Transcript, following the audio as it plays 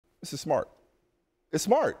This is smart. It's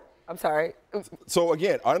smart. I'm sorry. So,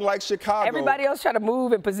 again, unlike Chicago. Everybody else try to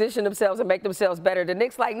move and position themselves and make themselves better. The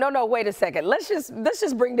Knicks like, no, wait a second. Let's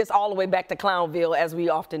just bring this all the way back to Clownville, as we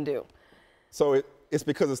often do. So it's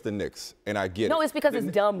because it's the Knicks, and I get it. No, it's because it's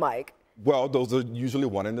dumb, Mike. Well, those are usually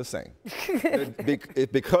one and the same.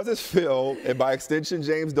 Because it's Phil, and by extension,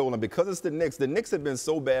 James Dolan, because it's the Knicks have been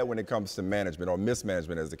so bad when it comes to management, or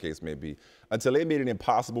mismanagement as the case may be, until they made it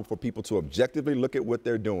impossible for people to objectively look at what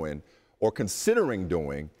they're doing or considering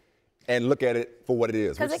doing and look at it for what it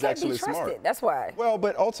is, which is actually smart. Because they can't be trusted, that's why. Well,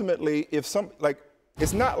 but ultimately, it's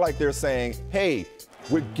not like they're saying, hey,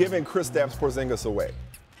 we're giving Kristaps Porzingis away.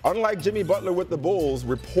 Unlike Jimmy Butler with the Bulls,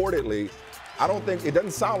 reportedly, it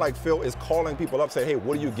doesn't sound like Phil is calling people up saying, hey,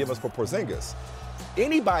 what do you give us for Porzingis?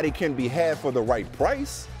 Anybody can be had for the right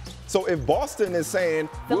price. So if Boston is saying,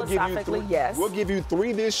 we'll give you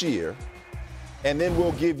 3 this year, and then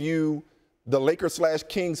we'll give you the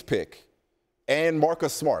Lakers/Kings pick and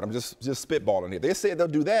Marcus Smart. I'm just spitballing here. They say they'll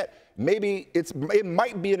do that. Maybe it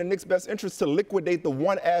might be in the Knicks' best interest to liquidate the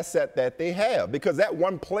one asset that they have, because that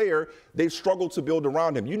one player, they've struggled to build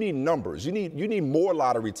around him. You need numbers. You need more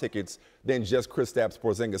lottery tickets than just Kristaps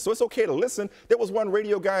Porzingis. So it's okay to listen. There was one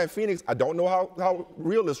radio guy in Phoenix. I don't know how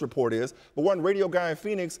real this report is, but one radio guy in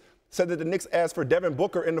Phoenix said that the Knicks asked for Devin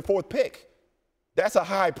Booker in the 4th pick. That's a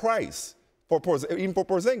high price. Even for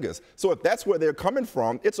Porzingis. So if that's where they're coming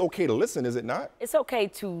from, it's okay to listen, is it not? It's okay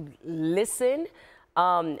to listen,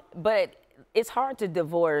 but it's hard to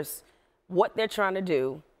divorce what they're trying to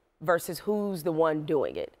do versus who's the one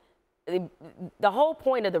doing it. The whole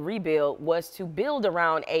point of the rebuild was to build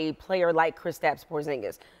around a player like Kristaps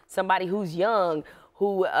Porzingis, somebody who's young,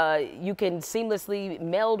 who you can seamlessly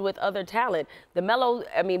meld with other talent. We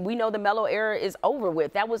know the Melo era is over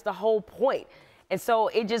with. That was the whole point. And so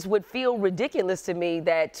it just would feel ridiculous to me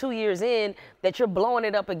that 2 years in, that you're blowing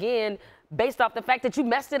it up again based off the fact that you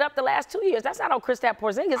messed it up the last 2 years. That's not on Kristaps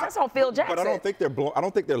Porzingis. That's on Phil Jackson. But I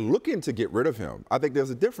don't think they're looking to get rid of him. I think there's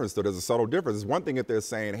a difference, though. There's a subtle difference. It's one thing if they're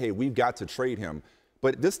saying, hey, we've got to trade him.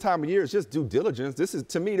 But this time of year is just due diligence.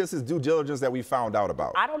 To me, this is due diligence that we found out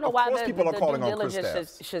about. I don't know why the due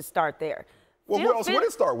diligence should start there. Well, who else would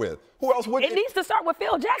it start with? Who else would it? It needs to start with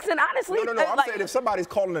Phil Jackson, honestly. No. I'm saying if somebody's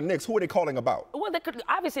calling the Knicks, who are they calling about? Well,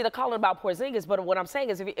 obviously they're calling about Porzingis, but what I'm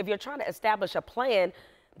saying is if you're trying to establish a plan,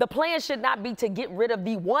 the plan should not be to get rid of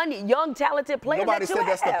the one young, talented player that you have.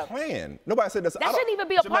 Nobody said that's the plan. Nobody said that's. That shouldn't even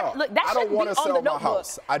be a part. Look, that shouldn't be on the notebook. I don't want to sell my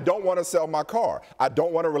house. I don't want to sell my car. I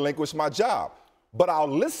don't want to relinquish my job. But I'll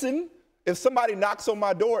listen if somebody knocks on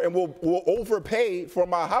my door and will overpay for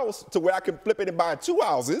my house to where I can flip it and buy 2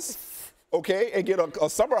 houses. Okay, and get a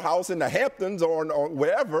summer house in the Hamptons or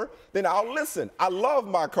wherever, then I'll listen. I love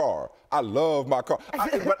my car.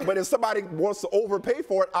 But if somebody wants to overpay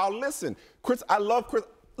for it, I'll listen. I love Chris.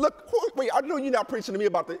 Look, wait, I know you're not preaching to me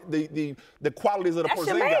about the qualities of the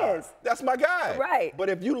Porzingis guy. That's my guy. Right. But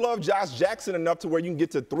if you love Josh Jackson enough to where you can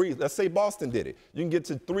get to 3, let's say Boston did it. You can get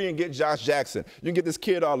to 3 and get Josh Jackson. You can get this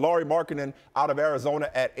kid, Lauri Markkanen, out of Arizona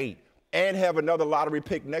at 8 and have another lottery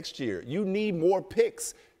pick next year. You need more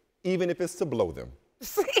picks. Even if it's to blow them.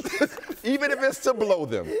 Even if it's to blow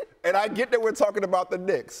them. And I get that we're talking about the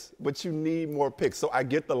Knicks, but you need more picks. So I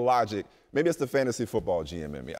get the logic. Maybe it's the fantasy football GM in me.